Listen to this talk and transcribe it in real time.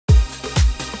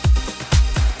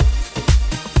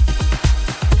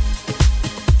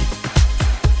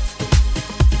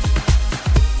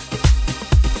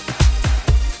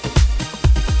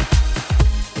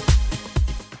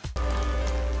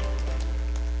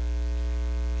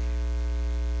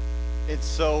And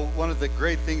so one of the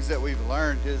great things that we've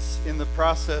learned is in the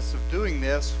process of doing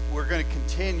this, we're going to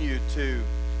continue to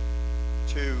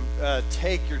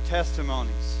take your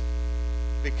testimonies,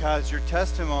 because your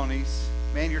testimonies,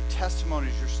 man, your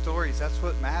testimonies, your stories, that's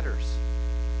what matters.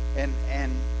 And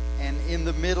in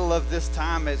the middle of this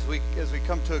time, as we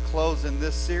come to a close in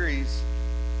this series,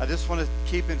 I just want to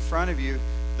keep in front of you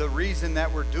the reason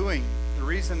that we're doing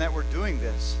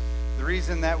this, the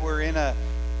reason that we're in a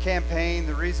campaign,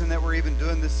 the reason that we're even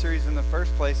doing this series in the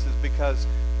first place is because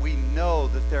we know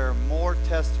that there are more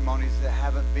testimonies that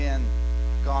haven't been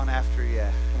gone after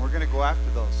yet. And we're going to go after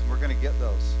those, and we're going to get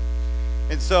those.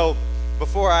 And so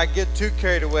before I get too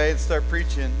carried away and start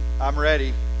preaching, I'm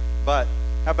ready. But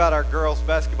how about our girls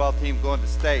basketball team going to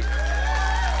state?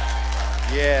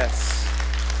 Yes.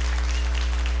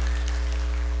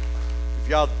 If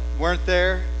y'all weren't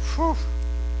there, whew,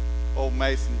 old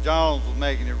Mason Jones was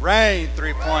making it rain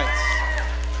 3 points.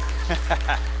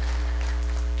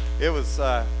 It was,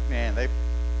 man,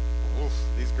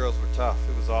 these girls were tough.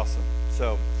 It was awesome.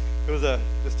 So it was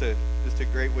just a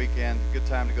great weekend. Good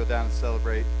time to go down and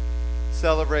celebrate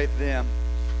them.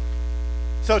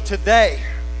 So today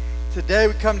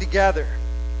we come together.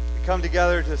 We come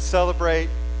together to celebrate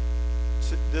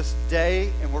this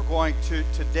day, and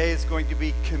today is going to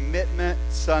be Commitment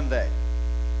Sunday.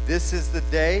 This is the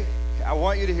day. I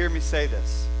want you to hear me say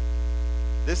this.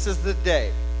 This is the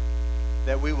day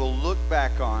that we will look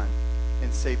back on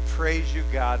and say, praise you,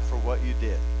 God, for what you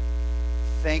did.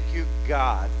 Thank you,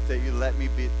 God, that you let me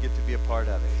get to be a part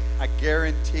of it. I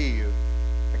guarantee you,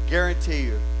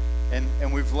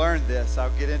 and we've learned this. I'll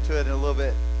get into it in a little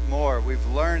bit more. We've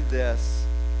learned this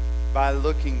by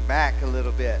looking back a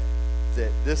little bit,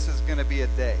 that this is going to be a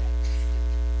day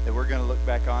that we're going to look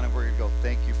back on and we're going to go,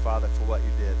 thank you, Father, for what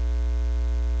you did.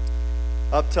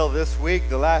 Up till this week,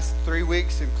 the last 3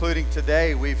 weeks, including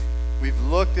today, we've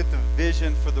looked at the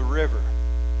vision for the river.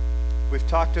 We've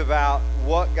talked about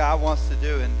what God wants to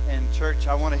do. And church,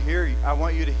 I want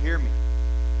you to hear me.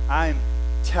 I'm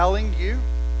telling you,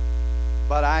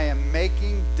 but I am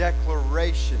making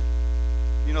declaration.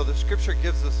 You know, the scripture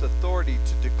gives us authority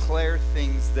to declare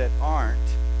things that aren't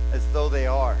as though they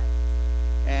are.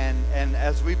 And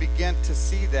as we begin to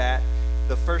see that,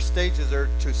 the first stages are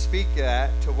to speak that,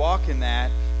 to walk in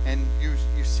that, and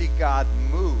you see God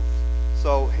move.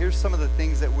 So here's some of the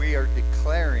things that we are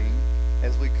declaring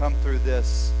as we've come through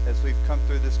this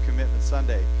Commitment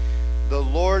Sunday. The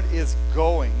Lord is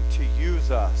going to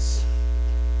use us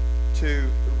to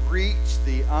reach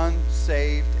the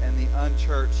unsaved and the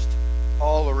unchurched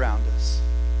all around us.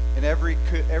 In every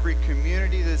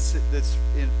community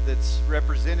that's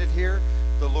represented here,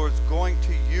 the Lord's going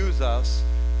to use us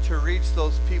to reach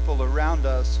those people around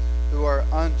us who are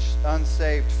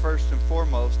unsaved first and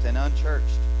foremost and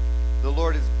unchurched. The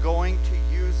Lord is going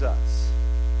to use us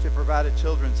to provide a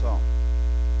children's home.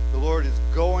 The Lord is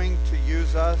going to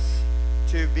use us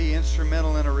to be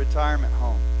instrumental in a retirement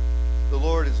home. The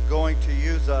Lord is going to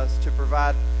use us to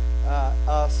provide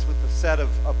us with a set of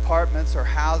apartments or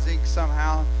housing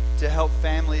somehow to help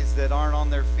families that aren't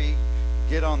on their feet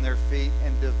get on their feet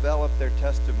and develop their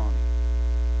testimony.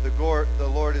 The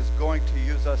Lord is going to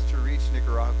use us to reach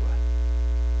Nicaragua.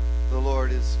 The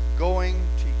Lord is going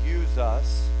to use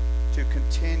us to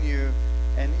continue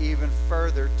and even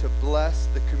further to bless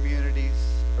the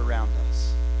communities around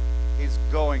us. He's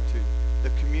going to.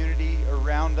 The community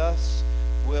around us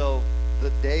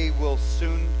the day will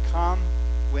soon come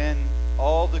when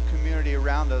all the community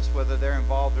around us, whether they're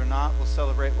involved or not, will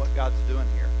celebrate what God's doing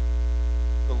here.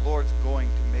 The Lord's going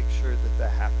to make sure that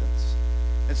happens.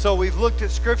 And so we've looked at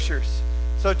scriptures.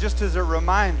 So just as a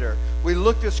reminder, we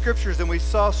looked at scriptures and we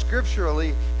saw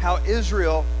scripturally how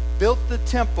Israel built the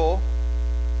temple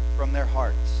from their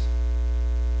hearts.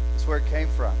 That's where it came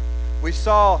from. We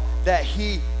saw that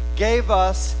he gave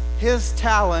us his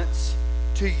talents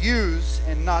to use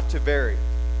and not to bury.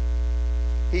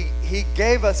 He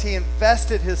gave us, he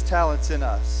invested his talents in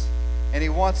us, and he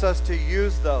wants us to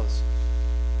use those.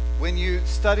 When you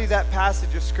study that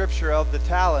passage of scripture of the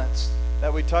talents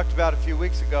that we talked about a few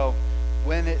weeks ago,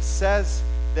 when it says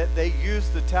that they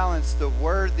used the talents, the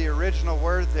original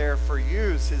word there for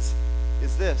use is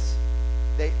this.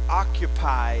 They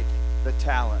occupied the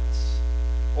talents,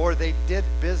 or they did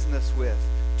business with.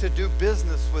 To do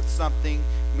business with something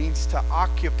means to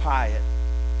occupy it.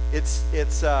 It's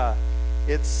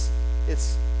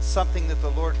something that the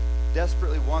Lord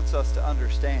desperately wants us to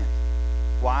understand.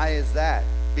 Why is that?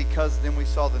 Because then we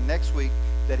saw the next week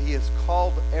that he has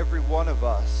called every one of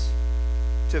us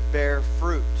to bear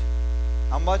fruit.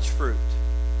 How much fruit?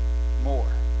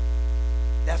 More.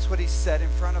 That's what he set in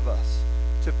front of us,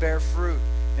 to bear fruit.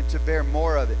 and to bear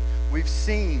more of it. We've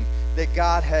seen that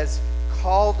God has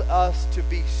called us to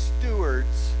be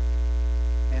stewards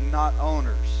and not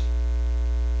owners.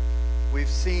 We've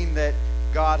seen that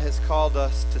God has called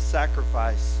us to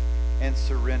sacrifice and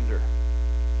surrender.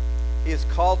 He has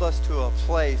called us to a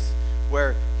place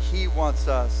where He wants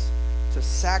us to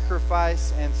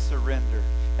sacrifice and surrender.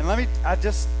 And at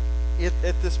this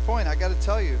point, I got to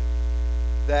tell you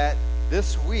that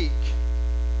this week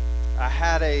I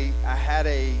had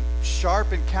a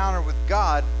sharp encounter with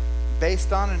God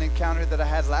based on an encounter that I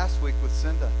had last week with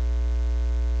Cinda.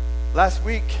 Last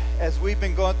week, as we've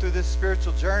been going through this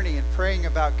spiritual journey and praying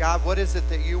about, God, what is it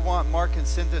that you want Mark and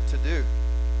Cinda to do?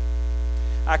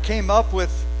 I came up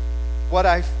with what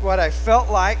I felt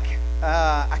like.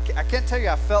 I can't tell you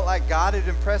I felt like God had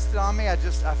impressed it on me. I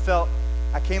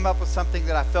came up with something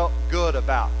that I felt good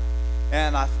about.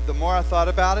 And the more I thought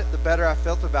about it, the better I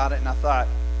felt about it. And I thought,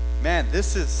 man,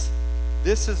 this is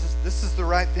the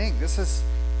right thing.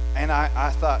 And I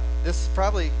thought, this is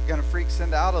probably going to freak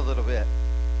Cinda out a little bit.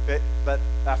 But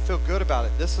I feel good about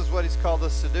it. This is what He's called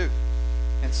us to do.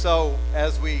 And so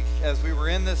as we were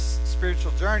in this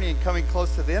spiritual journey and coming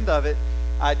close to the end of it,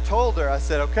 I told her, I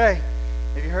said, okay,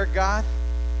 have you heard God?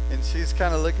 And she's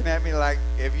kind of looking at me like,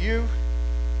 have you?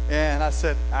 And I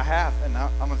said, I have, and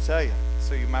I'm going to tell you.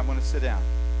 So you might want to sit down.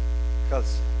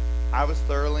 Because I was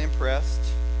thoroughly impressed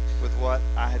with what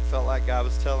I had felt like God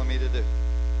was telling me to do.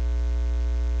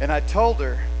 And I told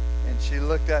her, and she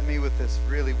looked at me with this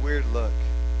really weird look.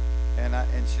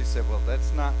 And she said, well,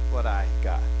 that's not what I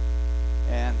got.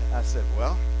 And I said,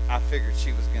 well, I figured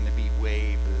she was going to be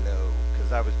way below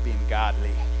because I was being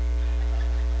godly.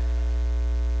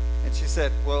 And she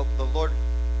said, well, the Lord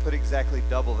put exactly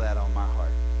double that on my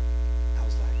heart. I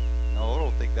was like, no, I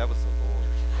don't think that was the Lord.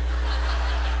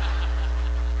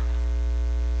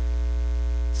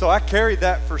 So I carried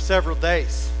that for several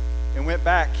days and went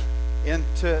back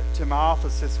into my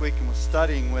office this week and was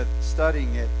studying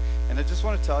it. And I just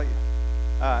want to tell you,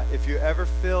 if you ever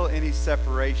feel any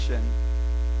separation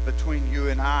between you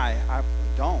and I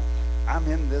don't. I'm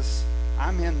in this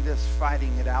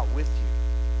fighting it out with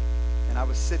you. And I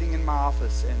was sitting in my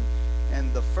office,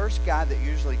 and the first guy that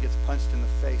usually gets punched in the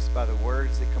face by the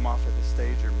words that come off of the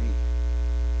stage are me.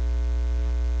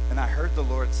 And I heard the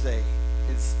Lord say,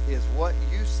 is what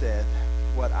you said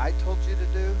what I told you to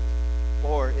do,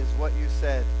 or is what you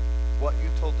said what you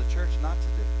told the church not to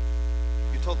do?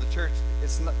 You told the church,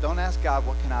 don't ask God,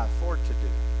 what can I afford to do?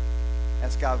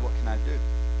 Ask God, what can I do?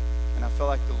 And I felt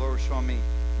like the Lord was showing me,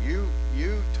 you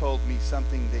told me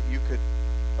something that you could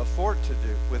afford to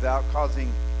do without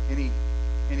causing any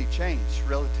change,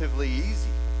 relatively easy,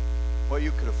 what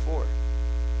you could afford.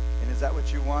 And is that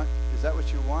what you want? Is that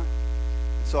what you want?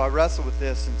 And so I wrestled with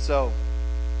this, and so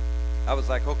I was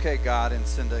like, okay, God and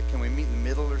Cinda, can we meet in the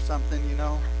middle or something, you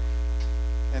know?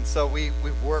 And so we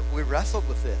wrestled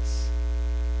with this.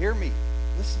 Hear me.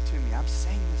 Listen to me. I'm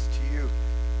saying this to you,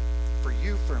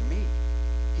 for me.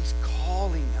 He's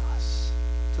calling us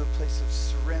to a place of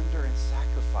surrender and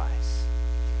sacrifice,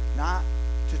 not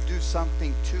to do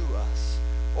something to us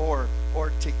or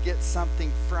to get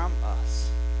something from us.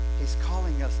 He's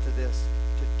calling us to this,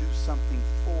 to do something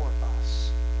for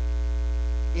us.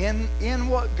 In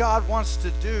what God wants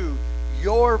to do,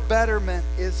 your betterment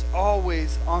is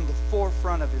always on the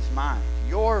forefront of His mind.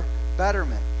 Your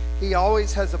betterment. He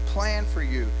always has a plan for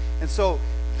you. And so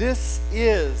this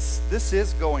is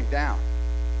going down.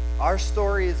 Our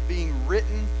story is being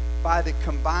written by the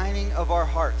combining of our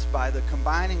hearts, by the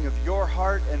combining of your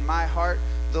heart and my heart.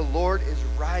 The Lord is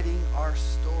writing our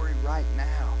story right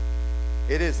now.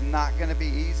 It is not going to be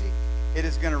easy. It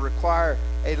is going to require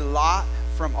a lot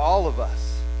from all of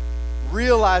us.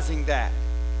 Realizing that.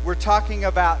 We're talking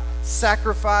about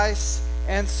sacrifice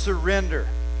and surrender.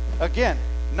 Again,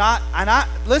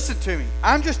 listen to me.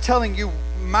 I'm just telling you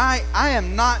I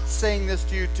am not saying this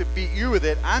to you to beat you with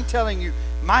it. I'm telling you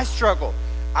my struggle.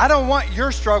 I don't want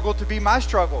your struggle to be my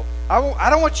struggle. I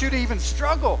don't want you to even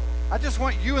struggle. I just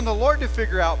want you and the Lord to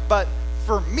figure out. But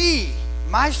for me,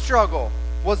 my struggle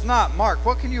was not, Mark,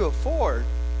 what can you afford?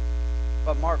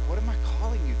 But Mark, what am I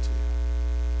calling you to?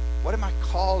 What am I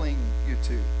calling you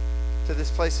to? To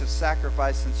this place of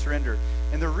sacrifice and surrender.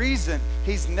 And the reason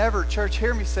He's never, church,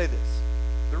 hear me say this.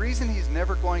 The reason He's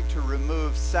never going to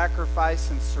remove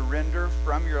sacrifice and surrender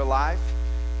from your life,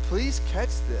 please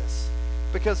catch this.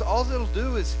 Because all it'll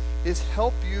do is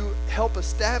help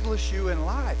establish you in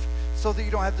life so that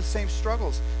you don't have the same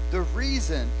struggles. The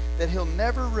reason that He'll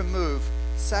never remove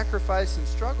sacrifice and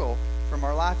struggle from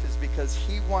our life is because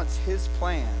He wants His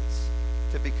plans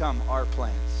to become our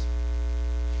plans.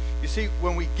 You see,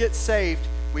 when we get saved,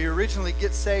 we originally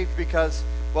get saved because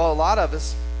Well, a lot of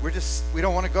us, we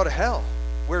don't want to go to hell.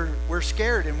 We're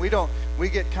scared, and we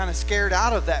get kind of scared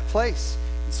out of that place.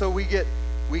 And so we get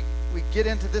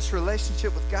into this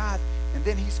relationship with God, and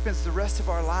then he spends the rest of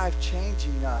our life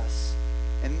changing us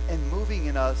and moving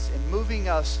in us and moving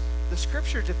us. The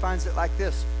scripture defines it like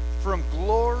this: from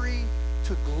glory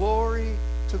to glory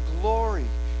to glory,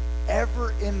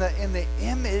 ever in the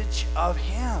image of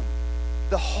him.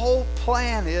 The whole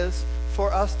plan is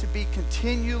for us to be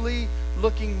continually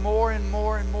looking more and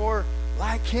more and more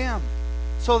like him,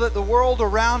 so that the world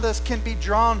around us can be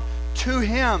drawn to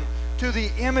him, to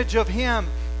the image of him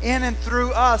in and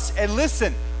through us. And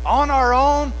listen, on our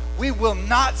own, we will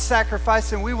not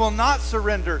sacrifice and we will not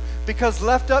surrender, because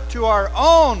left up to our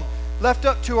own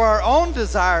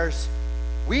desires,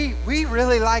 we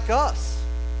really like us.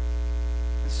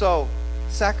 And so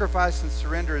sacrifice and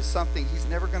surrender is something he's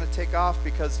never going to take off,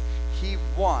 because he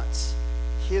wants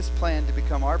his plan to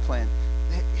become our plan.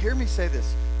 Hear me say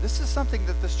this. This is something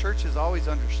that this church has always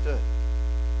understood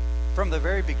from the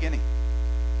very beginning.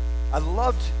 I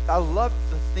loved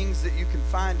the things that you can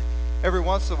find every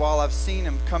once in a while. I've seen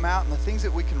them come out, and the things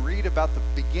that we can read about the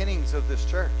beginnings of this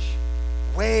church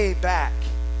way back,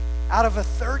 out of a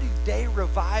 30-day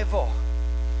revival.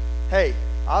 Hey,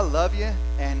 I love you,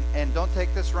 and don't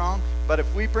take this wrong, but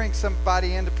if we bring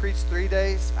somebody in to preach 3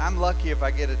 days, I'm lucky if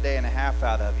I get a day and a half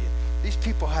out of you. These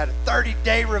people had a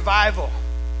 30-day revival.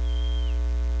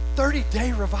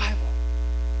 30-day revival.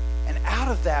 And out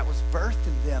of that was birthed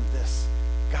in them this: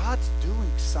 God's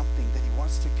doing something that he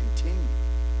wants to continue.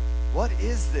 What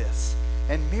is this?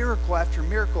 And miracle after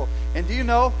miracle. And do you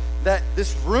know that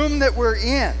this room that we're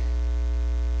in,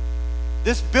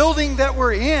 this building that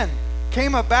we're in,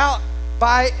 came about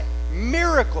by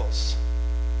miracles?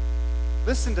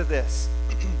 Listen to this.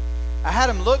 I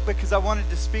had him look because I wanted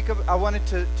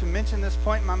to mention this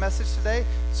point in my message today.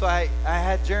 So I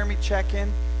had Jeremy check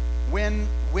in when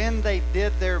they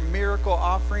did their miracle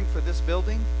offering for this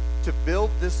building to build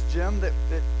this gym that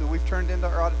we've turned into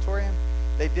our auditorium.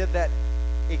 They did that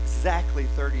exactly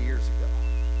 30 years ago.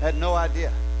 Had no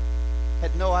idea.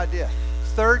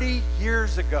 30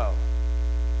 years ago,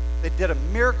 they did a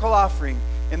miracle offering,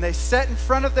 and they set in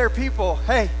front of their people,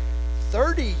 hey,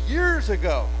 30 years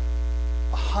ago,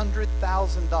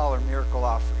 $100,000 miracle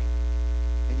offering.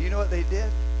 And you know what they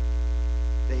did?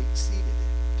 They exceeded it.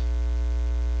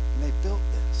 And they built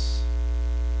this.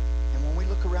 And when we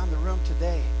look around the room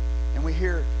today and we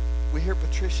hear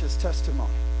Patricia's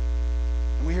testimony,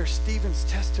 and we hear Stephen's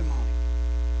testimony,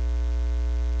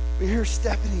 we hear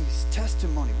Stephanie's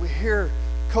testimony, we hear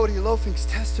Cody Loafing's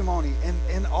testimony,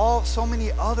 and so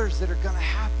many others that are going to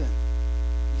happen,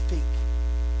 you think,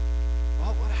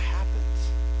 what would have happened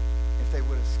if they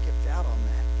would have skipped out on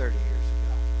that 30 years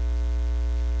ago?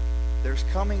 There's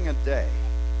coming a day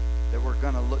that we're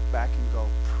going to look back and go,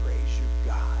 praise you,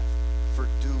 God, for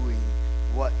doing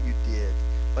what you did.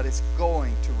 But it's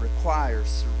going to require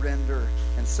surrender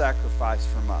and sacrifice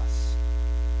from us.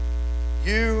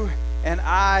 You and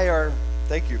I are,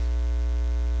 thank you,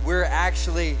 we're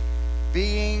actually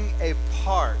being a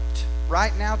part,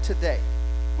 right now today,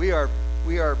 we are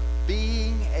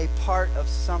being a part of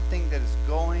something that is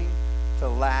going to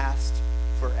last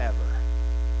forever.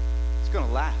 It's going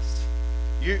to last.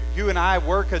 You and I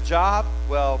work a job.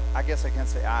 Well, I guess I can't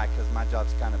say I, because my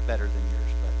job's kind of better than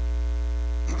yours,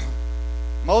 but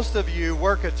most of you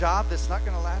work a job that's not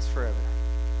going to last forever.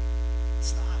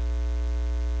 It's not.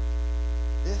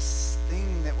 This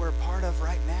thing that we're a part of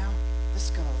right now, this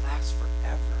is going to last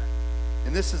forever.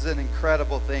 And this is an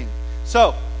incredible thing.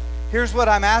 So, here's what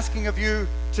I'm asking of you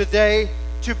today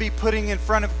to be putting in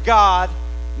front of God,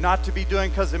 not to be doing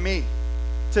because of me.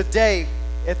 Today,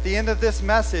 at the end of this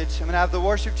message, I'm going to have the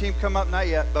worship team come up, not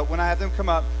yet, but when I have them come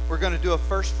up, we're going to do a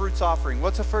first fruits offering.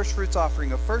 What's a first fruits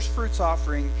offering? A first fruits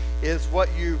offering is what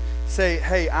you say,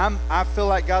 hey, I feel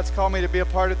like God's called me to be a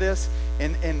part of this,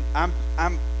 and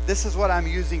this is what I'm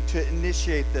using to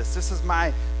initiate this. This is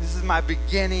my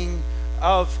beginning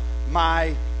of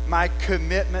my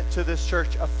commitment to this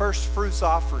church. A first fruits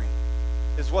offering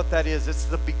is what that is. It's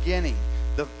the beginning,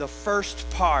 the first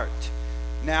part.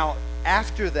 Now,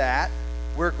 after that,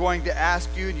 we're going to ask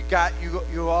you, and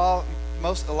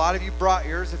a lot of you brought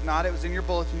yours. If not, it was in your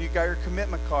bulletin. You got your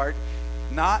commitment card.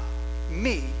 Not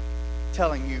me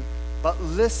telling you, but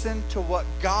listen to what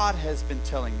God has been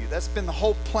telling you. That's been the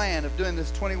whole plan of doing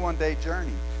this 21-day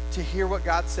journey, to hear what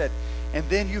God said. And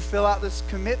then you fill out this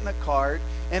commitment card.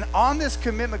 And on this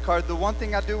commitment card, the one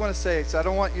thing I do want to say, so I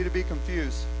don't want you to be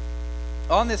confused.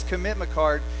 On this commitment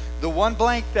card, the one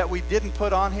blank that we didn't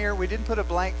put on here, we didn't put a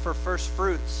blank for first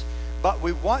fruits. But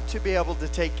we want to be able to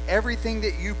take everything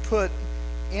that you put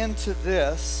into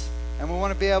this, and we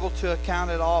want to be able to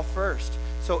account it all first.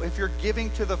 So if you're giving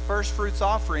to the first fruits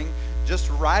offering, just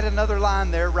write another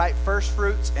line there, write first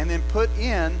fruits, and then put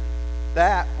in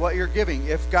that what you're giving.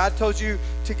 If God told you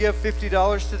to give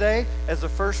 $50 today as a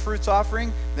first fruits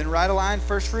offering, then write a line,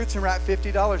 first fruits, and write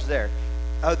 $50 there.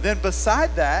 Then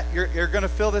beside that, you're going to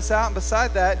fill this out, and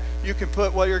beside that, you can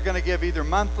put what you're going to give either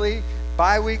monthly,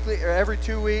 bi-weekly, or every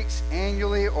 2 weeks,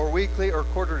 annually, or weekly, or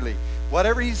quarterly.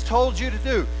 Whatever he's told you to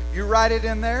do, you write it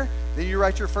in there, then you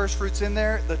write your first fruits in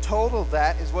there. The total of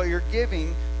that is what you're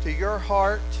giving to your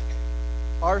heart,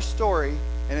 our story,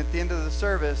 and at the end of the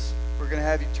service, we're going to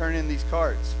have you turn in these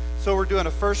cards. So we're doing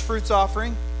a first fruits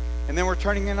offering, and then we're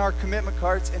turning in our commitment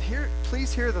cards. And here,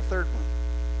 please hear the third one.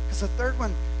 Because the third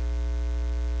one,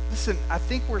 listen, I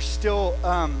think we're still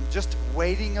just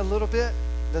waiting a little bit.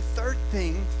 The third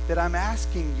thing that I'm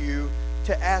asking you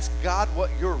to ask God what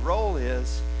your role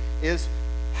is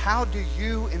how do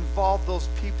you involve those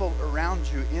people around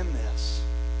you in this?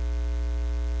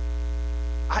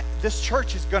 This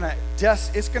church is going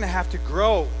to have to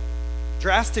grow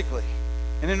drastically.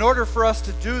 And in order for us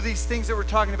to do these things that we're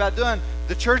talking about doing,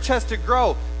 the church has to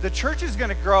grow. The church is going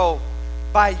to grow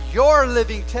by your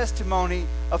living testimony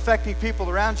affecting people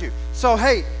around you. So,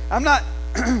 hey, I'm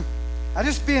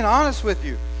just being honest with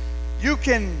you. You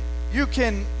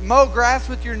can mow grass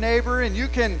with your neighbor, and you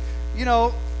can,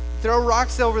 throw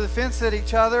rocks over the fence at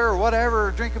each other or whatever,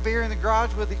 or drink a beer in the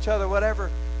garage with each other, whatever.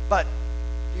 But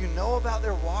do you know about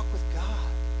their walk with God?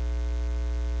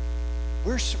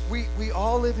 We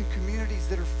all live in communities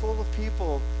that are full of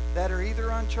people that are either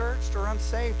unchurched or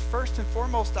unsaved. First and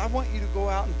foremost, I want you to go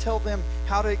out and tell them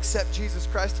how to accept Jesus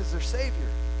Christ as their Savior.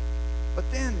 But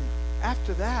then,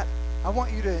 after that, I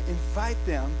want you to invite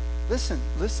them. Listen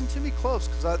to me close,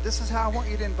 because this is how I want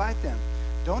you to invite them.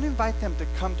 Don't invite them to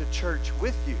come to church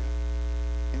with you.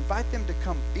 Invite them to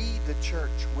come be the church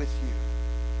with you.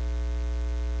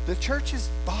 The church is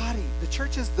body. The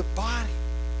church is the body.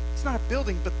 It's not a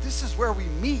building, but this is where we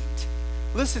meet.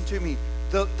 Listen to me.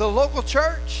 The local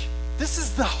church, this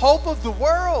is the hope of the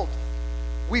world.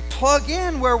 We plug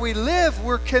in where we live.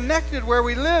 We're connected where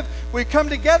we live. We come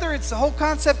together. It's the whole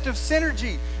concept of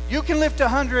synergy. You can lift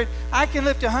 100. I can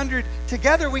lift 100.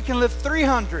 Together we can lift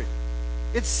 300.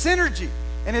 It's synergy.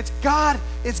 And it's God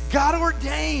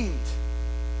ordained.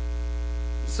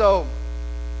 So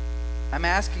I'm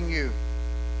asking you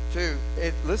to,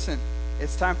 listen,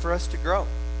 it's time for us to grow.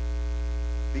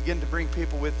 Begin to bring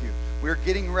people with you. We're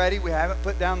getting ready. We haven't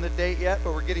put down the date yet,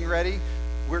 but we're getting ready.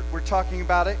 We're talking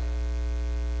about it.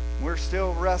 We're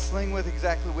still wrestling with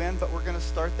exactly when, but we're going to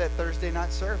start that Thursday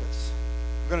night service.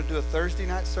 We're going to do a Thursday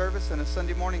night service and a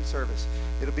Sunday morning service.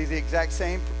 It'll be the exact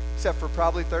same, except for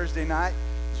probably Thursday night,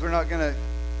 because we're not going to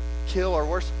kill our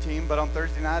worship team, but on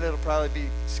Thursday night it'll probably be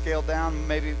scaled down,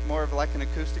 maybe more of like an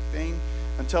acoustic thing,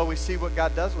 until we see what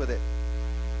God does with it.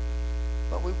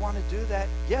 But we want to do that.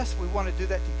 Yes, we want to do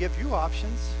that to give you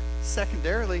options,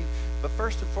 secondarily, but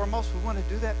first and foremost, we want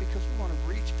to do that because we want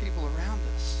to reach people around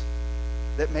us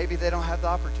that maybe they don't have the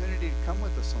opportunity to come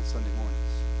with us on Sunday mornings.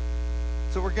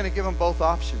 So we're going to give them both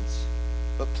options.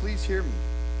 But please hear me.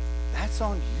 That's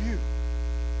on you.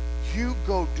 You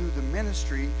go do the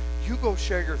ministry. You go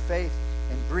share your faith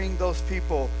and bring those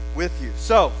people with you.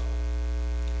 So,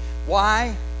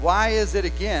 why is it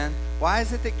again? Why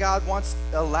is it that God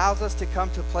allows us to come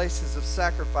to places of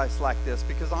sacrifice like this?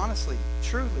 Because honestly,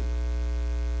 truly,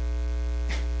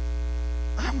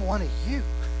 I'm one of you.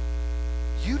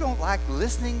 You don't like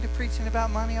listening to preaching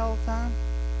about money all the time?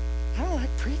 I don't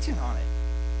like preaching on it,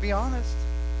 to be honest.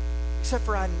 Except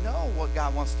for I know what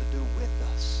God wants to do with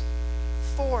us,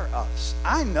 for us.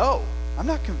 I know. I'm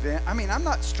not convinced. I'm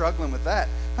not struggling with that.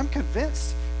 I'm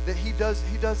convinced that He does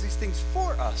these things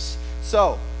for us.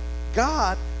 So,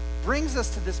 God brings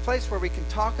us to this place where we can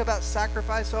talk about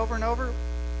sacrifice over and over.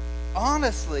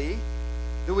 Honestly,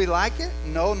 do we like it?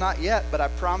 No, not yet. But I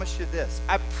promise you this.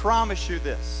 I promise you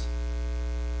this.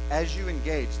 As you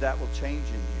engage, that will change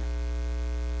in you.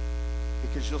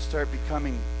 Because you'll start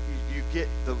becoming, you get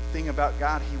the thing about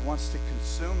God, He wants to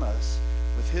consume us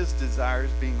with His desires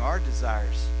being our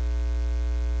desires.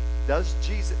 Does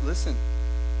Jesus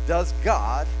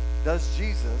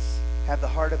have the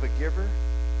heart of a giver?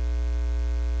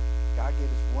 God gave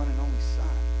His one and only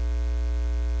Son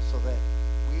so that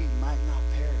we might not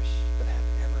perish but have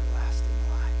everlasting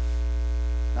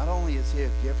life. Not only is He a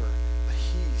giver, but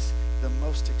He's the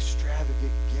most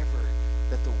extravagant giver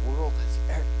that the world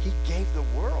has ever. He gave the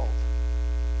world.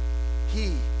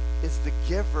 He is the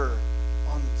giver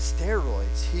on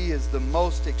steroids. He is the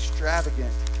most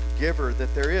extravagant giver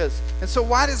that there is. And so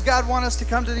why does God want us to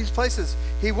come to these places?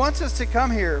 He wants us to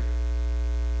come here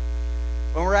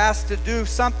when we're asked to do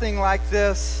something like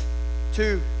this,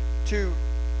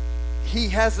 He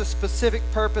has a specific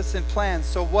purpose and plan.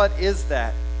 So what is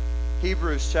that?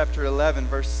 Hebrews chapter 11,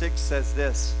 verse 6 says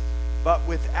this, "But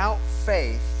without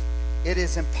faith, it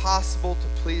is impossible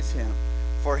to please Him.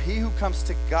 For he who comes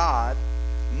to God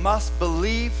must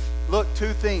believe," look,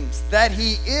 two things, "that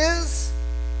He is,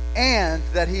 and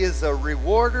that He is a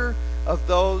rewarder of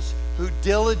those who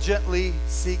diligently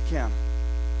seek Him."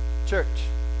 Church,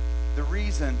 the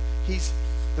reason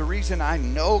I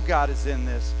know God is in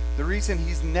this, the reason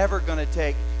He's never going to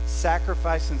take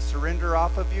sacrifice and surrender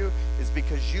off of you is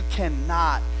because you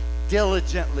cannot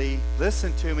diligently,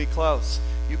 listen to me close,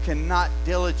 you cannot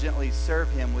diligently serve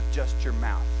Him with just your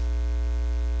mouth.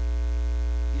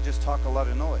 You just talk a lot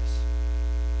of noise.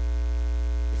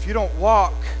 If you don't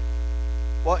walk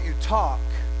what you talk,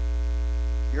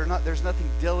 there's nothing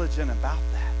diligent about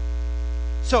that.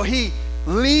 So He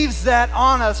leaves that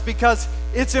on us because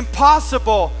it's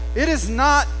impossible. It is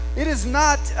not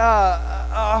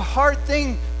a hard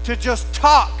thing to just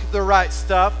talk the right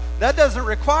stuff. That doesn't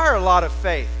require a lot of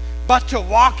faith. But to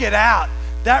walk it out,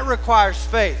 that requires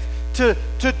faith. To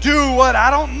do what, I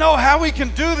don't know how we can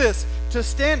do this. To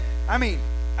stand,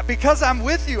 because I'm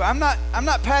with you, I'm not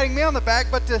patting me on the back,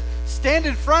 but to stand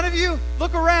in front of you,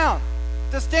 look around.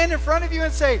 To stand in front of you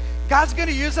and say, God's going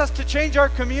to use us to change our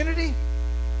community.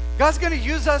 God's going to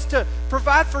use us to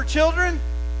provide for children.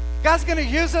 God's going to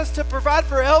use us to provide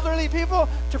for elderly people,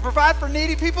 to provide for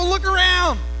needy people. Look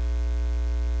around.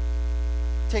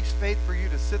 It takes faith for you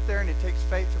to sit there, and it takes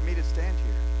faith for me to stand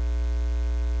here.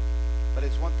 But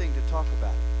it's one thing to talk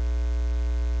about it.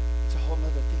 It's a whole other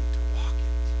thing to walk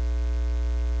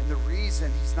it. And the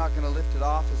reason He's not going to lift it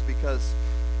off is because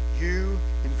you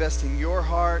investing your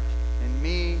heart and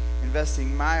me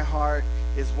investing my heart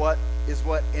is what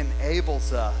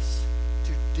enables us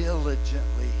to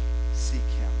diligently seek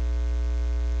Him.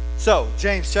 So,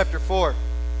 James chapter 4.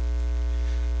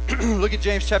 Look at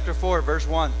James chapter 4, verse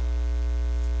 1.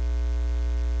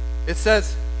 It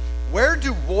says, "Where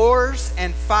do wars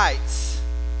and fights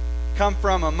come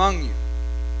from among you?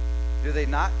 Do they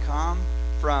not come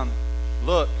from,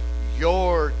 look,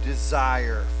 your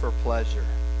desire for pleasure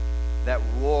that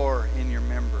war in your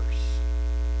members?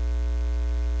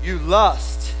 You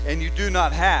lust and you do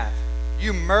not have.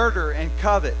 You murder and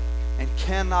covet and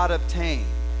cannot obtain.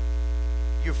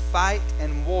 You fight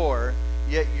and war,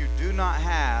 yet you do not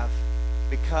have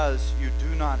because you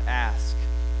do not ask."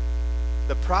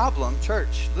 The problem,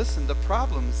 church, listen, the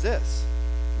problem is this.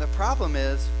 The problem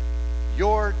is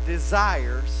your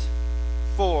desires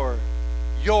for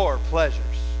your pleasures.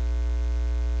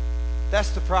 That's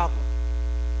the problem.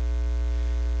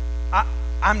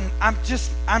 I'm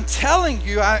telling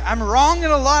you, I'm wrong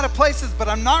in a lot of places, but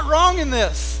I'm not wrong in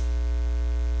this.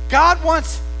 God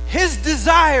wants His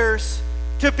desires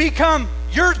to become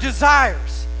your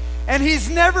desires. And He's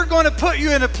never going to put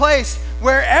you in a place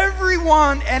where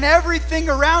everyone and everything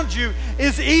around you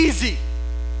is easy.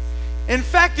 In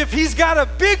fact, if He's got a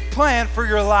big plan for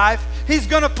your life, He's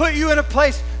going to put you in a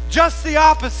place just the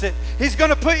opposite. He's going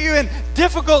to put you in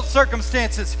difficult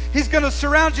circumstances. He's going to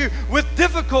surround you with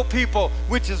difficult people,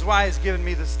 which is why He's given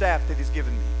me the staff that He's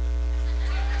given me.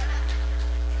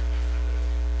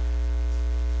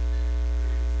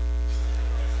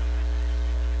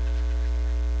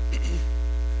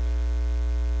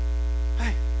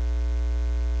 Hey,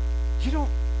 you don't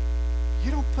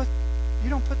put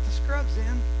the scrubs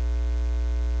in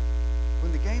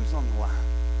when the game's on the line.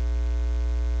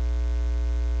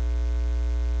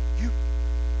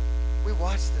 We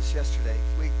watched this yesterday.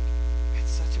 We had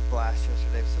such a blast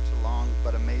yesterday. It was such a long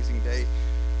but amazing day.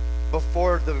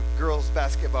 Before the girls'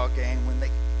 basketball game, when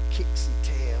they kicked some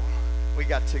tail, we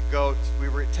got to go. We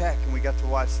were at Tech, and we got to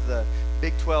watch the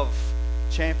Big 12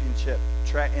 championship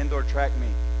indoor track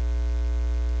meet.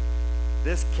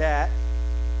 This cat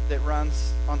that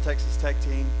runs on Texas Tech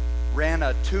team ran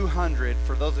a 200.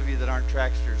 For those of you that aren't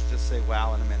tracksters, just say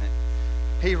wow in a minute.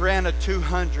 He ran a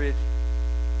 200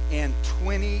 in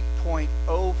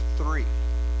 20.03.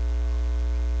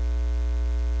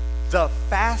 The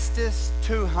fastest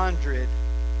 200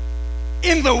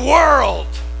 in the world.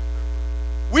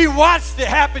 We watched it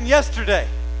happen yesterday.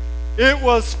 It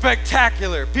was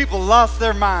spectacular. People lost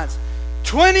their minds.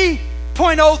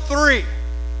 20.03.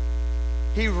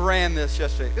 He ran this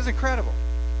yesterday. It was incredible.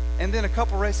 And then a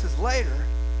couple races later,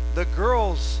 the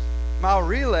girls' mile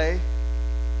relay,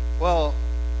 well,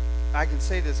 I can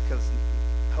say this because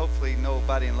hopefully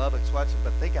nobody in Lubbock's watching,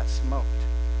 but they got smoked.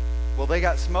 Well, they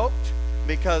got smoked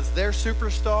because their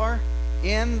superstar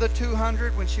in the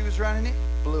 200 when she was running it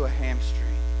blew a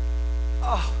hamstring.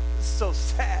 Oh, it's so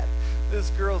sad. This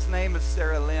girl's name is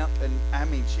Sarah Limp, and I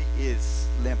mean, she is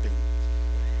limping.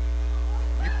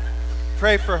 You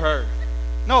pray for her.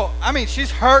 No, I mean, she's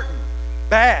hurting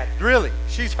bad, really.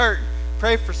 She's hurting.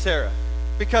 Pray for Sarah.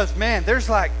 Because, man, there's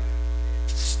like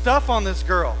stuff on this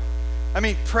girl. I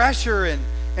mean, pressure,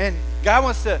 and God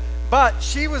wants to, but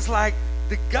she was like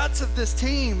the guts of this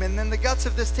team, and then the guts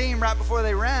of this team right before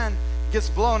they ran gets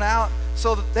blown out.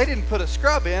 So that they didn't put a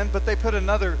scrub in, but they put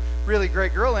another really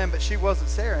great girl in, but she wasn't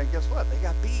Sarah, and guess what? They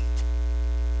got beat.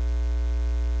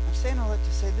 I'm saying all that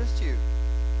to say this to you.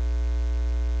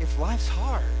 If life's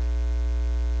hard,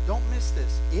 don't miss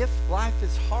this. If life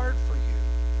is hard for you,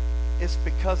 it's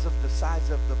because of the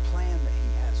size of the plan that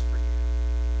He has for you.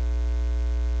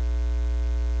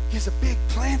 He has a big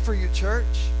plan for you,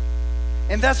 church.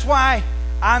 And that's why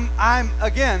I'm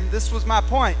again, this was my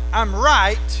point. I'm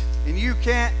right, and you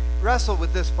can't wrestle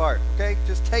with this part, okay?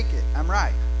 Just take it. I'm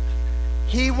right.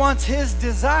 He wants His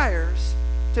desires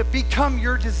to become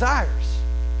your desires.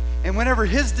 And whenever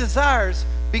His desires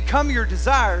become your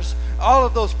desires, all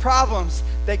of those problems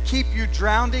that keep you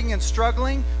drowning and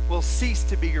struggling will cease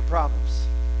to be your problems.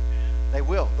 They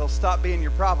will. They'll stop being your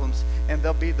problems, and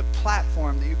they'll be the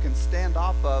platform that you can stand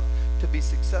off of to be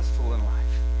successful in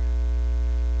life.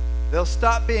 They'll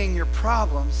stop being your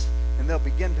problems, and they'll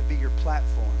begin to be your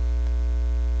platform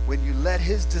when you let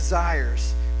His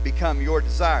desires become your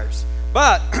desires.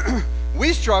 But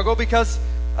we struggle because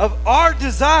of our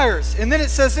desires. And then it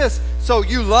says this, so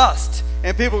you lust.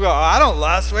 And people go, oh, I don't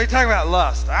lust. What are you talking about,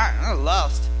 lust? I don't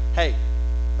lust. Hey,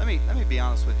 let me be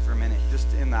honest with you for a minute,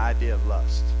 just in the idea of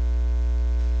lust.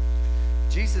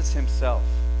 Jesus Himself,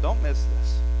 don't miss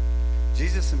this.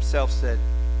 Jesus Himself said,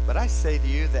 but I say to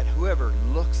you that whoever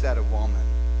looks at a woman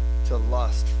to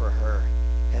lust for her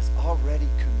has already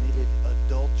committed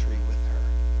adultery with her.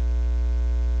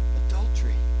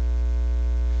 Adultery.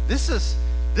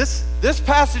 This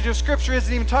passage of Scripture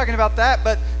isn't even talking about that,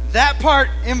 but that part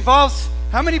involves,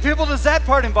 how many people does that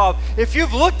part involve? If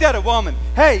you've looked at a woman,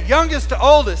 hey, youngest to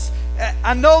oldest,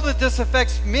 I know that this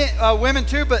affects women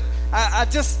too, but I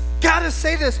just got to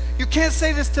say this. You can't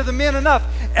say this to the men enough.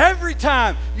 Every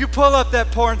time you pull up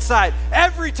that porn site,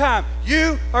 every time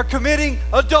you are committing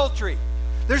adultery.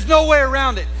 There's no way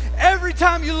around it. Every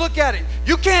time you look at it,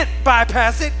 you can't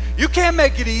bypass it. You can't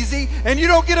make it easy, and you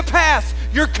don't get a pass.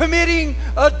 You're committing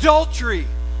adultery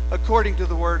according to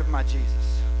the word of my Jesus.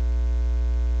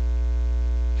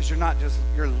 Because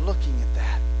you're looking at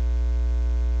that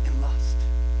in lust.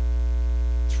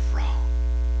 It's wrong.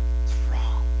 It's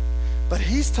wrong. But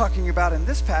He's talking about in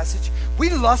this passage, we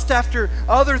lust after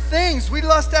other things. We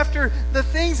lust after the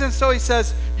things, and so He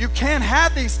says, you can't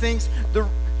have these things.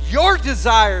 Your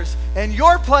desires and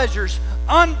your pleasures,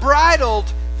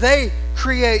 unbridled, they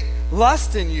create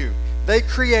lust in you. They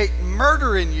create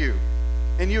murder in you.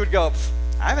 And you would go,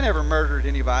 I haven't ever murdered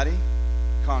anybody.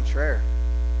 Contraire.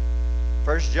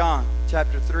 1 John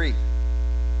chapter 3,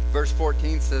 verse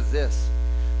 14 says this,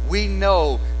 we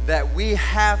know that we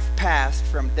have passed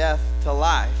from death to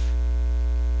life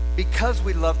because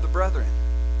we love the brethren.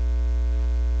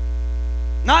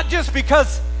 Not just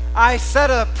because I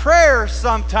said a prayer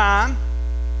sometime.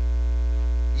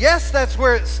 Yes, that's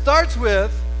where it starts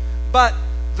with, but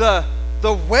the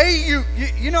way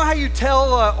you know how you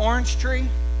tell an orange tree?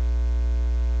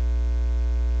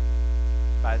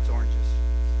 By its oranges.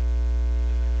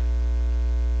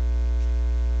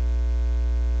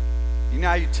 You know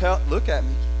how you tell, look at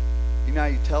me. You know how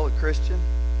you tell a Christian?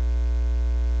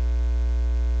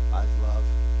 By his love.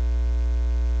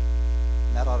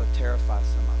 And that ought to terrify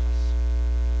some of us.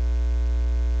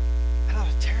 That ought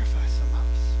to terrify some of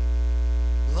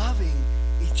us. Loving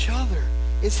each other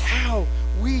is how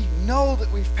we know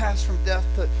that we've passed from death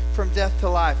to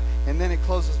life. And then it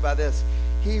closes by this.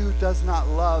 He who does not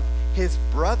love his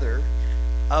brother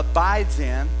abides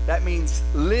in, that means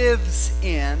lives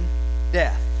in,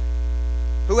 death.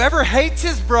 Whoever hates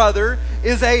his brother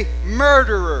is a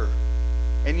murderer.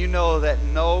 And you know that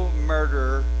no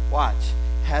murderer, watch,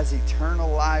 has eternal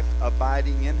life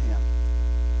abiding in him.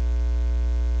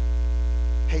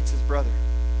 Hates his brother.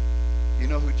 You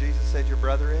know who Jesus said your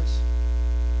brother is?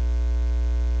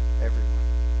 Everyone.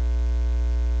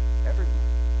 Everyone.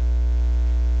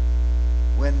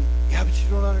 Yeah, but you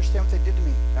don't understand what they did to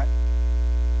me.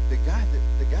 The guy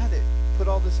that put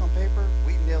all this on paper,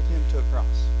 we nailed him to a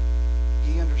cross.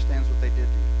 He understands what they did to you.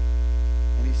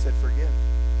 And he said, forgive.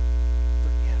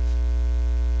 Forgive.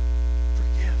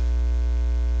 Forgive.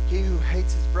 He who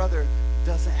hates his brother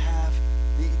doesn't have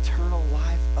the eternal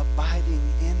life abiding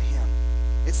in him.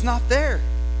 It's not there.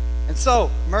 And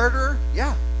so, murder,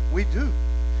 yeah, we do.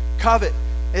 Covet.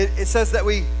 It says that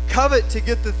we covet to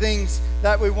get the things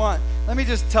that we want. Let me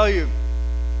just tell you,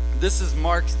 this is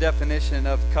Mark's definition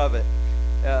of covet,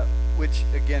 which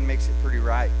again makes it pretty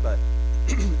right, but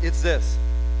it's this: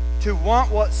 to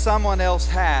want what someone else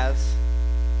has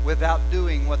without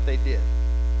doing what they did.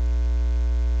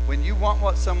 When you want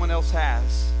what someone else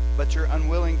has, but you're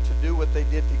unwilling to do what they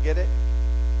did to get it,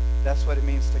 that's what it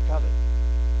means to covet.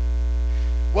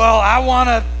 Well, I want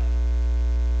to...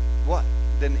 What?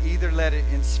 Then either let it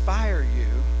inspire you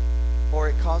or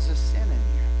it causes sin in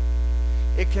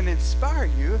you. It can inspire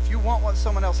you. If you want what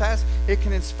someone else has, it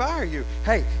can inspire you.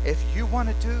 Hey, if you want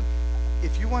to do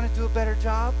a better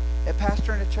job at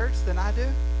pastoring a church than I do,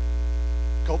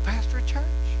 go pastor a church.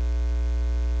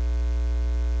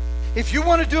 If you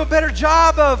want to do a better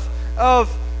job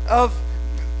of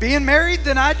being married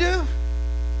than I do,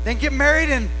 then get married,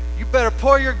 and you better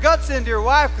pour your guts into your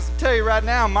wife, because I tell you right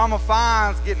now, Mama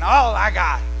Fine's getting all I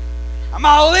got. I'm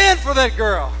all in for that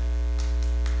girl.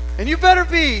 And you better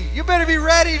be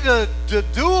ready to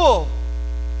duel,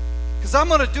 because I'm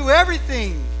going to do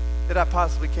everything that I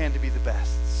possibly can to be the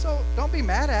best. So don't be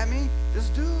mad at me.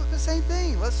 Just do the same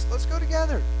thing. Let's go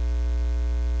together.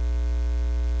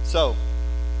 So,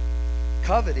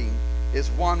 coveting is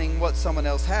wanting what someone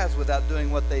else has without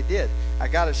doing what they did. I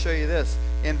got to show you this.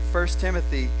 In 1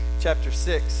 Timothy chapter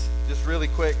 6, just really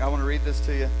quick, I want to read this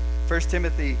to you. 1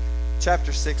 Timothy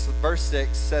chapter 6, verse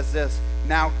 6 says this: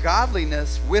 "Now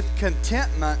godliness with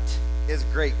contentment is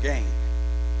great gain.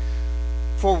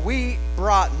 For we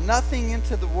brought nothing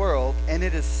into the world, and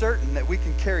it is certain that we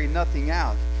can carry nothing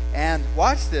out. And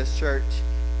watch this, church,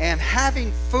 and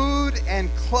having food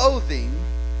and clothing,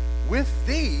 with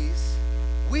these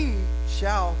we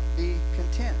shall be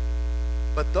content.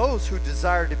 But those who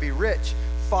desire to be rich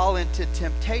fall into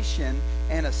temptation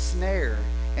and a snare,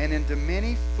 and into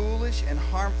many foolish and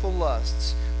harmful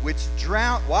lusts, which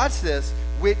drown," watch this,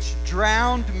 "which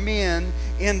drowned men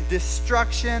in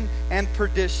destruction and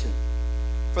perdition.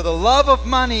 For the love of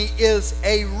money is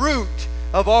a root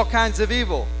of all kinds of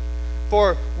evil,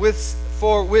 for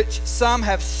which some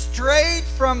have strayed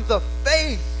from the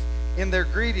faith in their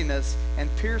greediness,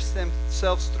 and pierced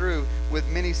themselves through with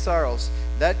many sorrows."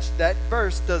 That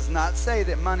verse does not say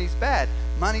that money's bad.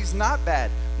 Money's not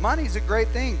bad. Money's a great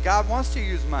thing. God wants to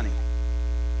use money.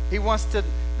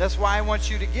 That's why He wants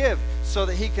you to give, so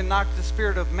that He can knock the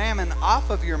spirit of mammon off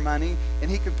of your money,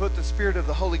 and He can put the spirit of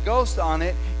the Holy Ghost on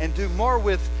it and do more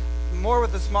with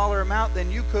a smaller amount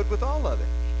than you could with all of it.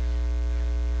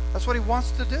 That's what He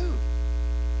wants to do.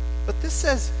 But this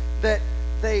says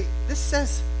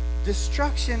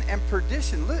destruction and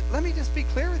perdition. Let me just be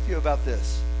clear with you about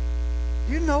this.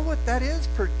 You know what that is?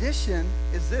 Perdition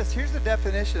is this. Here's the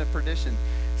definition of perdition: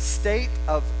 state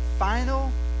of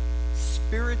final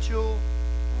spiritual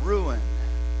ruin,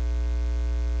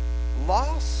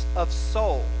 loss of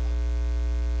soul,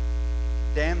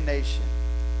 damnation.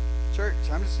 Church,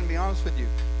 I'm just going to be honest with you.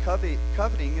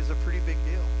 Coveting is a pretty big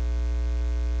deal.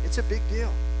 It's a big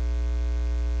deal.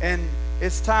 And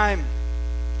it's time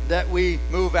that we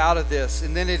move out of this.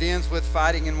 And then it ends with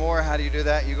fighting and war. How do you do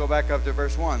that? You go back up to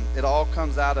verse 1. It all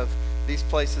comes out of these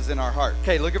places in our heart.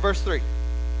 Okay, look at verse 3.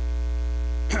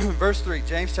 Verse 3,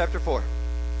 James chapter 4.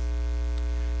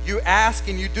 "You ask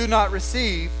and you do not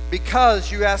receive,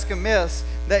 because you ask amiss,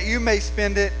 that you may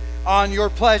spend it on your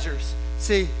pleasures."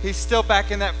 See, he's still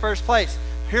back in that first place.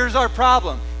 Here's our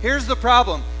problem. Here's the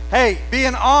problem. Hey,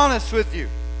 being honest with you.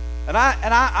 And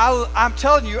I'm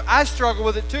telling you, I struggle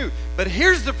with it too. But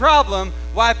here's the problem: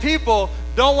 why people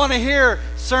don't want to hear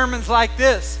sermons like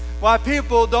this. Why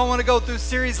people don't want to go through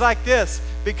series like this.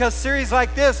 Because series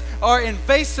like this are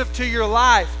invasive to your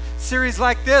life. Series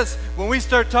like this, when we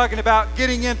start talking about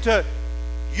getting into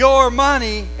your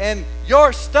money and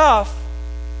your stuff,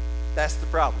 that's the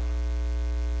problem.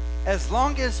 As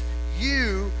long as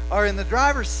you are in the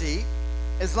driver's seat,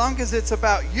 as long as it's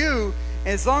about you,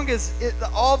 as long as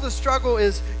all the struggle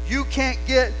is you can't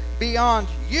get beyond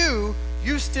you,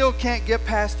 you still can't get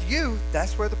past you,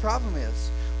 that's where the problem is.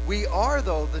 We are,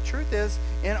 though, the truth is,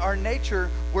 in our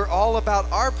nature, we're all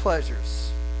about our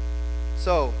pleasures.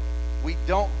 So we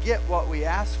don't get what we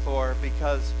ask for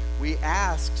because we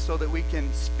ask so that we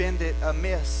can spend it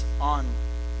amiss on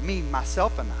me,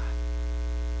 myself, and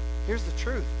I. Here's the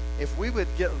truth. If we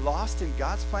would get lost in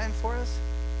God's plan for us,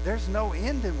 there's no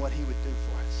end in what He would do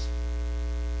for us.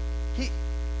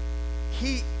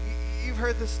 You've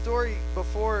heard this story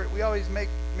before. We always make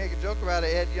a joke about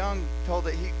it. Ed Young told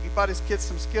that he bought his kids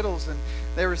some Skittles, and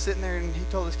they were sitting there, and he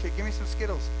told his kid, "Give me some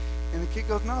Skittles." And the kid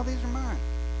goes, "No, these are mine."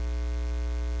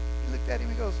 He looked at him,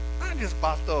 he goes, "I just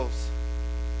bought those."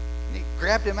 And he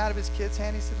grabbed him out of his kid's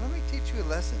hand. He said, let me teach you a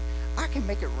lesson. I can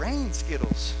make it rain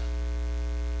Skittles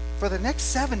for the next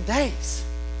 7 days.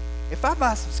 If I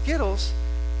buy some Skittles,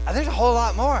 there's a whole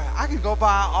lot more. I can go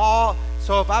buy all.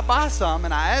 So if I buy some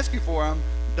and I ask you for them,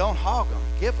 don't hog them.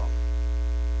 Give them.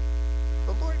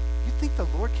 The Lord, you think the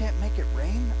Lord can't make it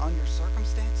rain on your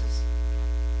circumstances?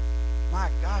 My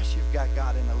gosh, you've got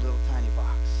God in a little tiny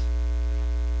box.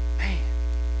 Man,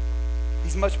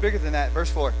 he's much bigger than that. Verse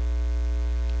 4.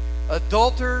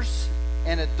 Adulterers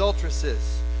and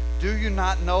adulteresses, do you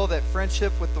not know that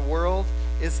friendship with the world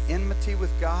is enmity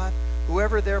with God?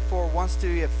 Whoever therefore wants to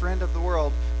be a friend of the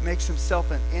world makes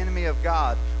himself an enemy of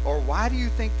God. Or why do you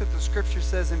think that the scripture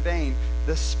says in vain,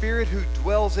 the Spirit who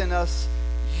dwells in us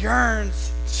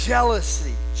yearns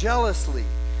jealously?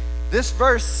 This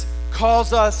verse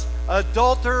calls us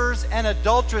adulterers and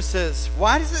adulteresses.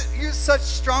 Why does it use such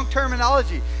strong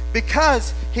terminology?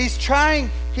 Because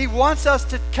he wants us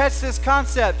to catch this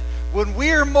concept. When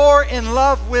we're more in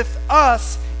love with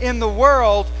us in the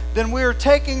world, then we're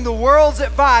taking the world's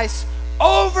advice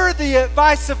over the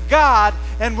advice of God.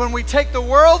 And when we take the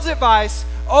world's advice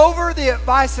over the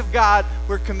advice of God,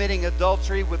 we're committing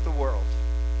adultery with the world.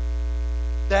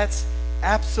 That's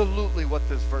absolutely what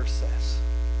this verse says.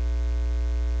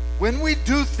 When we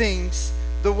do things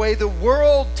the way the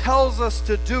world tells us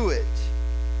to do it,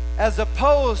 as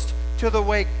opposed to the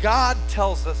way God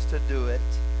tells us to do it,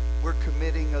 we're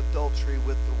committing adultery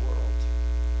with the world.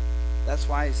 That's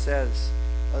why he says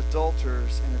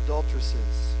adulterers and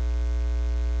adulteresses.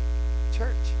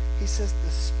 Church, he says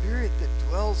the Spirit that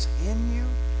dwells in you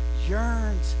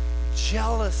yearns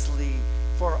jealously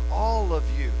for all of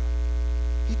you.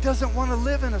 He doesn't want to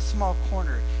live in a small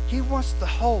corner. He wants the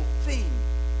whole thing.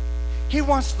 He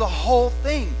wants the whole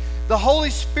thing. The Holy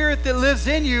Spirit that lives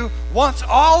in you wants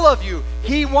all of you.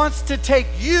 He wants to take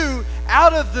you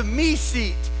out of the me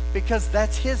seat because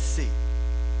that's his seat.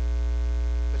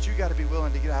 But you got to be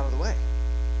willing to get out of the way.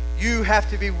 You have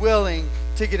to be willing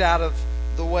to get out of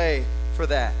the way for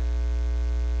that.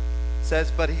 It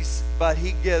says, but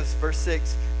he gives, verse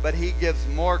 6, but he gives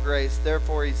more grace.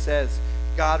 Therefore he says,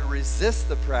 God resists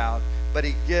the proud, but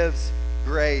he gives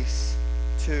grace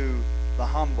to the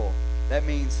humble. That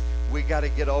means we got to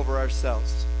get over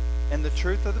ourselves. And the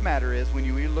truth of the matter is, when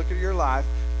you look at your life,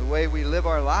 the way we live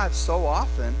our lives so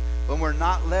often, when we're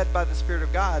not led by the Spirit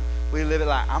of God, we live it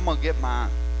like, I'm going to get mine.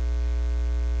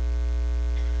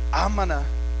 I'm gonna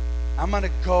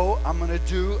go,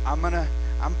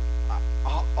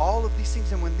 all of these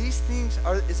things. And when these things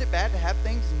are, is it bad to have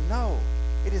things? No,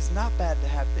 it is not bad to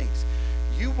have things.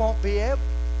 You won't be able,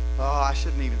 I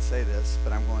shouldn't even say this,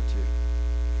 but I'm going to.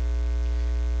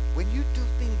 When you do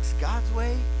things God's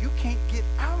way, you can't get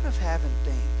out of having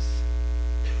things.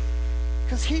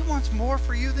 Because he wants more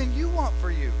for you than you want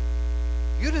for you.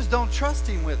 You just don't trust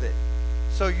him with it.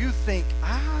 So you think,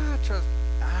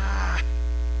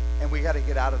 and we got to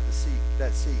get out of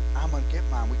that seat. I'm going to get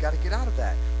mine. We got to get out of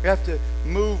that. We have to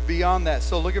move beyond that.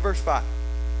 So look at verse 5.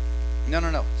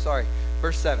 No. Sorry.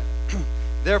 Verse 7.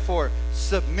 Therefore,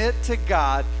 submit to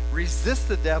God, resist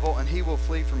the devil, and he will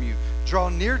flee from you. Draw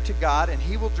near to God, and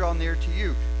he will draw near to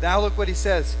you. Now look what he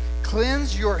says.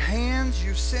 Cleanse your hands,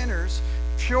 you sinners.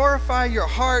 Purify your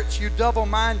hearts, you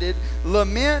double-minded.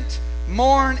 Lament,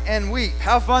 mourn, and weep.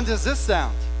 How fun does this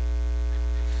sound?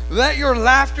 Let your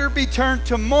laughter be turned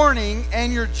to mourning,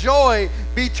 and your joy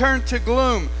be turned to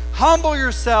gloom. Humble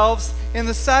yourselves in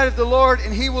the sight of the Lord,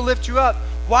 and he will lift you up.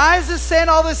 Why is this saying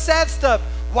all this sad stuff?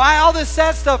 Why all this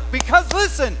sad stuff? Because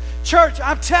listen, church,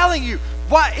 I'm telling you,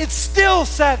 why it's still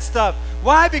sad stuff.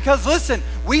 Why? Because listen,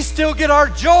 we still get our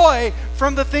joy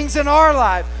from the things in our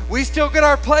life. We still get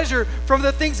our pleasure from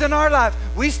the things in our life.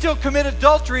 We still commit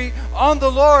adultery on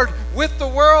the Lord with the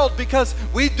world because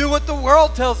we do what the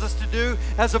world tells us to do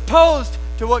as opposed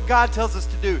to what God tells us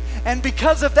to do. And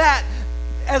because of that,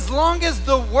 as long as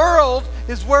the world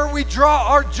is where we draw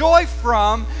our joy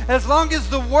from, as long as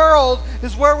the world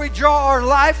is where we draw our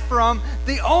life from,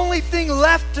 the only thing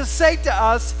left to say to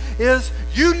us is,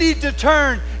 you need to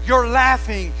turn your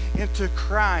laughing into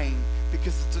crying,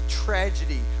 because it's a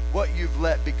tragedy what you've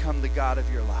let become the God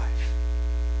of your life.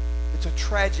 It's a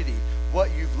tragedy what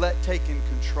you've let take in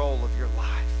control of your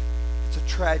life. It's a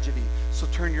tragedy. So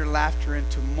turn your laughter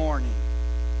into mourning.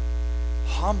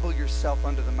 Humble yourself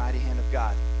under the mighty hand of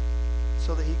God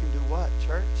so that he can do what,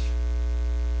 church?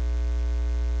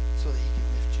 So that he can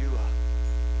lift you up.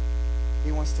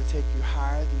 He wants to take you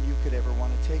higher than you could ever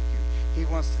want to take you. He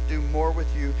wants to do more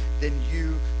with you than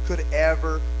you could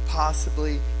ever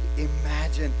possibly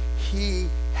imagine. He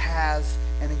has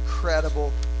an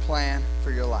incredible plan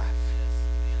for your life.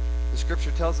 The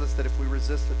scripture tells us that if we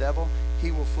resist the devil,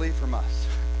 he will flee from us.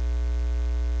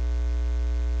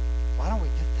 Why don't we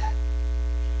get that?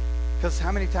 Because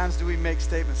how many times do we make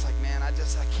statements like, man, I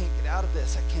can't get out of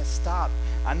this. I can't stop.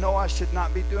 I know I should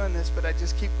not be doing this, but I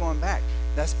just keep going back.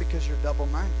 That's because you're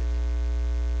double-minded.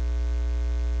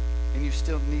 And you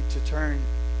still need to turn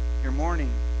your mourning,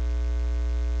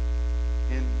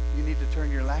 and you need to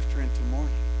turn your laughter into mourning.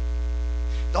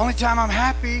 The only time I'm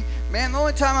happy, man, the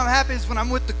only time I'm happy is when I'm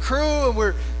with the crew and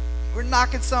we're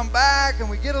knocking some back and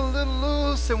we get a little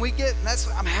loose and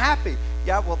I'm happy.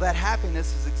 Yeah, well, that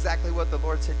happiness is exactly what the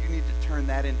Lord said. You need to turn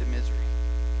that into misery.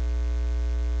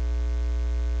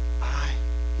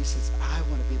 He says, I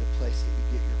want to be the place that you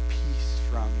get your peace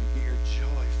from, you get your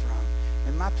joy from.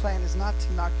 And my plan is not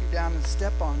to knock you down and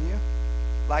step on you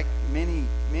like many,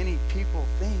 many people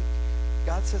think.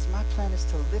 God says, my plan is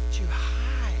to lift you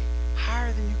high,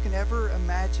 higher than you can ever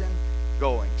imagine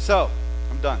going. So,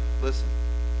 I'm done. Listen.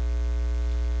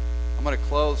 I'm going to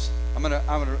close. I'm going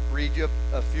to read you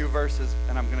a few verses,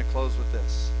 and I'm going to close with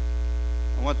this.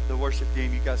 I want the worship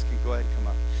team, you guys can go ahead and come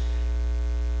up.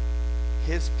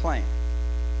 His plan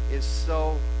is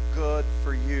so good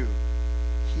for you.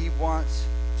 He wants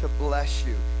to bless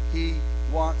you. He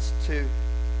wants to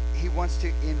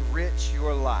enrich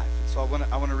your life. So I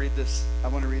want to read this. I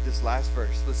want to read this last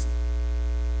verse. Listen.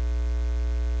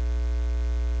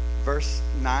 Verse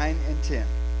 9 and 10.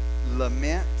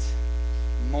 Lament,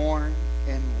 mourn,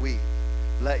 and weep.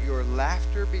 Let your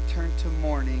laughter be turned to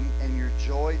mourning and your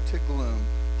joy to gloom.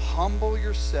 Humble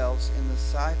yourselves in the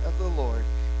sight of the Lord,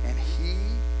 and he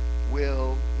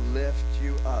will lift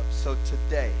you up. So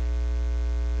today,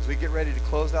 as we get ready to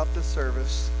close out this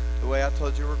service the way I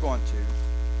told you we're going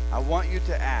to, I want you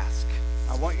to ask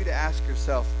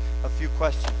yourself a few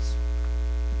questions.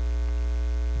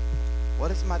 What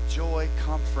does my joy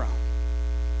come from?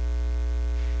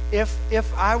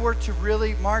 If I were to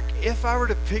really, Mark, if I were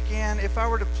to pick in, if I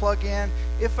were to plug in,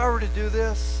 if I were to do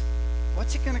this,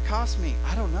 what's it going to cost me?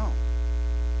 I don't know.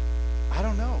 I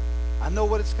know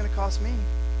what it's going to cost me.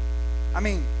 I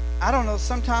mean, I don't know.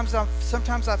 Sometimes I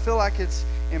feel like it's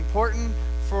important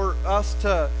for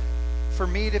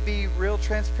me to be real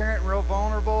transparent and real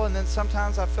vulnerable, and then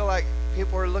sometimes I feel like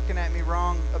people are looking at me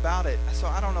wrong about it. So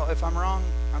I don't know. If I'm wrong,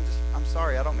 I'm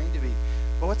sorry. I don't mean to be.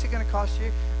 But what's it going to cost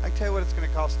you? I can tell you what it's going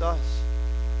to cost us.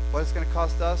 What it's going to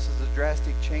cost us is a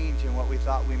drastic change in what we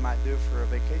thought we might do for a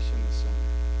vacation this summer.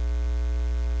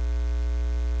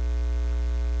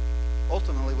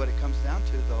 Ultimately, what it comes down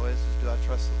to, though, is do I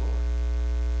trust the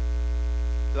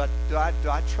Lord? Do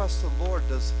I trust the Lord?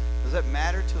 Does it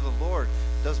matter to the Lord?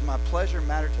 Does my pleasure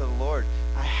matter to the Lord?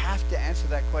 I have to answer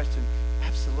that question.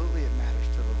 Absolutely, it matters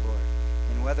to the Lord.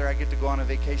 And whether I get to go on a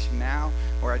vacation now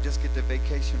or I just get to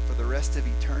vacation for the rest of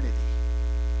eternity,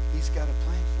 He's got a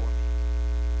plan for me.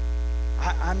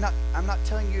 I'm not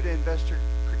telling you to invest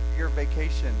your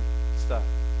vacation stuff.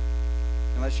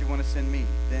 Unless you want to send me,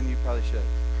 then you probably should.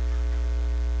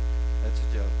 That's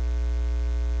a joke.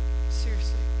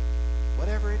 Seriously,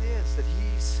 whatever it is that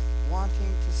He's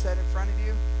wanting to set in front of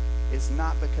you is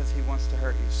not because He wants to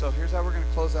hurt you. So here's how we're going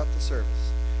to close out the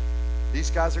service. These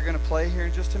guys are going to play here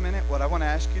in just a minute. What I want to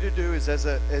ask you to do is, as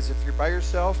if you're by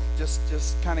yourself, just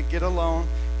kind of get alone.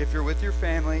 If you're with your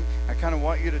family, I kind of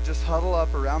want you to just huddle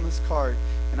up around this card,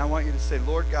 and I want you to say,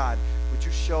 Lord God, would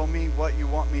you show me what you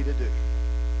want me to do?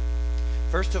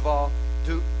 First of all,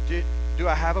 do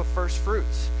I have a first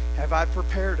fruits? Have I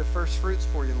prepared a first fruits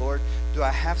for you, Lord? Do I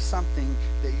have something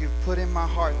that you've put in my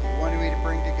heart that you wanted me to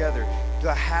bring together? Do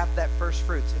I have that first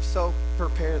fruits? If so,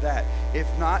 prepare that. If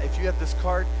not, if you have this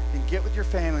card, then get with your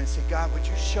family and say, God, would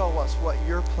you show us what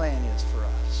your plan is for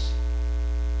us?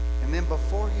 And then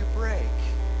before you break,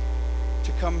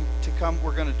 to come,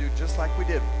 we're going to do just like we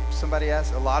did.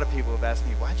 A lot of people have asked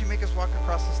me, why'd you make us walk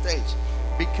across the stage?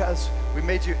 Because we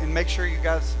made you, and make sure you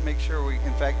guys,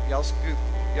 in fact, y'all scoot.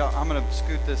 I'm going to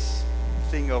scoot this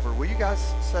thing over. Will you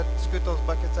guys scoot those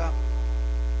buckets out?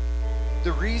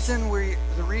 The reason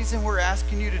we're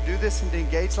asking you to do this and to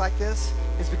engage like this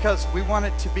is because we want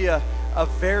it to be a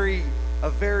very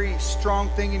strong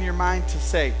thing in your mind to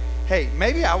say, hey,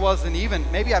 maybe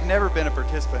maybe I've never been a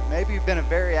participant. Maybe you've been a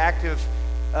very active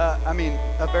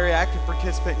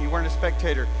participant and you weren't a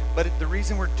spectator. But the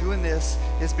reason we're doing this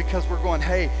is because we're going,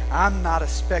 hey, I'm not a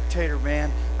spectator, man.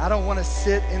 I don't want to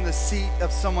sit in the seat of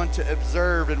someone to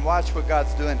observe and watch what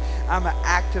God's doing. I'm an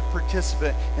active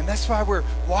participant. And that's why we're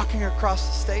walking across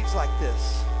the stage like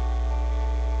this.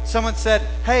 Someone said,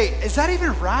 hey, is that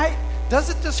even right?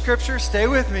 Doesn't the scripture, stay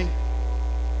with me,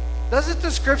 doesn't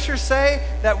the scripture say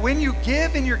that when you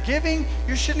give in your giving,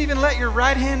 you shouldn't even let your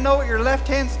right hand know what your left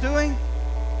hand's doing?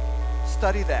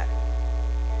 Study that.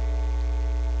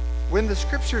 when the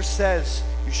scripture says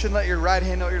you shouldn't let your right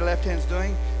hand know what your left hand's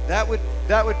doing, that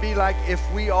would be like if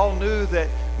we all knew that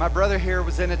my brother here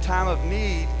was in a time of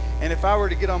need, and if I were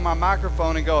to get on my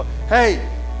microphone and go, hey,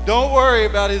 don't worry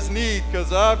about his need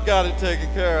because I've got it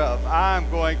taken care of. I'm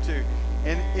going to.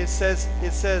 And it says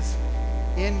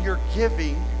in your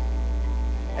giving,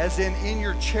 as in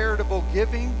your charitable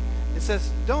giving, it says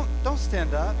don't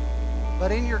stand up,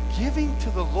 but in your giving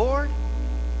to the Lord,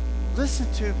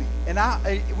 listen to me. And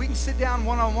we can sit down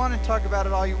one-on-one and talk about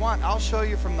it all you want. I'll show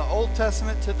you from the Old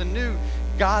Testament to the New,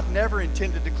 God never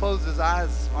intended to close his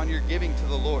eyes on your giving to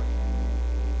the Lord.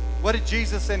 What did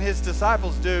Jesus and his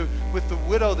disciples do with the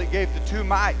widow that gave the 2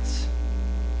 mites?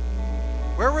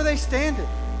 Where were they standing?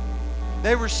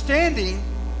 They were standing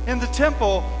in the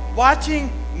temple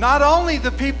watching not only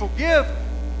the people give,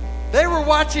 they were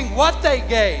watching what they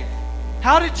gave.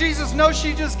 How did Jesus know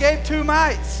she just gave 2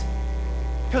 mites?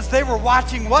 Because they were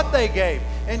watching what they gave.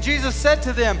 And Jesus said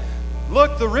to them,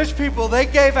 look, the rich people, they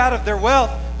gave out of their wealth,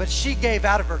 but she gave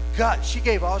out of her gut. She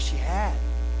gave all she had.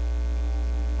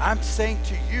 I'm saying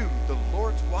to you, the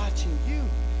Lord's watching you.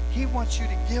 He wants you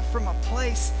to give from a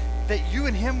place that you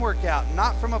and him work out,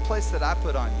 not from a place that I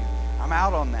put on you. I'm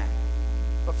out on that.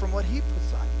 But from what he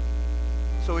puts on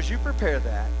you. So as you prepare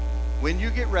that, when you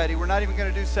get ready, we're not even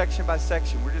going to do section by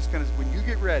section. We're just going to, when you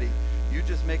get ready, you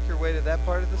just make your way to that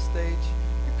part of the stage.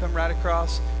 You come right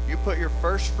across. You put your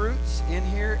first fruits in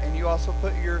here, and you also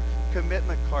put your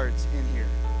commitment cards in here.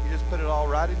 You just put it all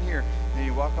right in here, and then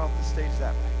you walk off the stage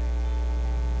that way.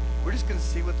 We're just going to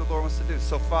see what the Lord wants to do.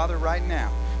 So, Father, right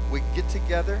now, we get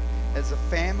together as a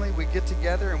family. We get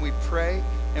together and we pray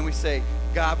and we say,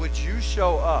 God, would you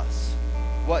show us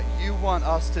what you want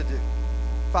us to do?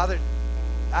 Father,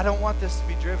 I don't want this to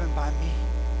be driven by me.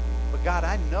 But God,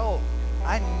 I know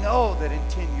that in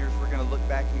 10 years we're going to look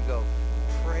back and go,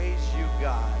 praise you,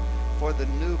 God, for the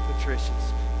new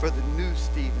Patricias, for the new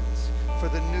Stevens, for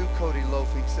the new Cody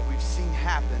Lofinks that we've seen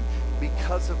happen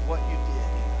because of what you did in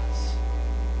us.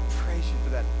 Praise you for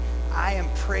that. I am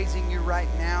praising you right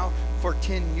now for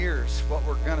 10 years, what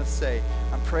we're going to say.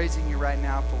 I'm praising you right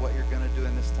now for what you're going to do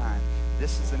in this time.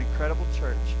 This is an incredible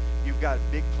church. You've got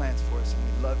big plans for us, and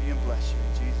we love you and bless you.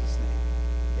 In Jesus' name,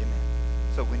 amen.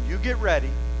 So when you get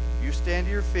ready, you stand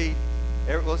to your feet.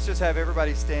 Let's just have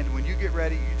everybody stand. When you get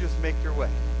ready, you just make your way.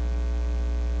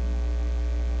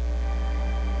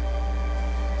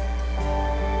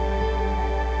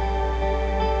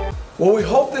 Well, we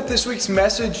hope that this week's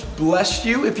message blessed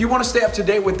you. If you want to stay up to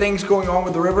date with things going on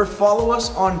with the river, follow us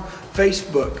on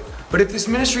Facebook. But if this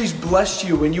ministry's blessed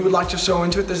you and you would like to sow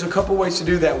into it, there's a couple ways to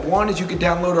do that. One is you can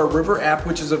download our River app,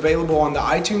 which is available on the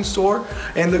iTunes Store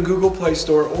and the Google Play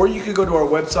Store, or you can go to our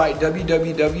website,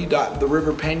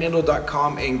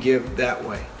 www.theriverpanhandle.com, and give that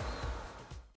way.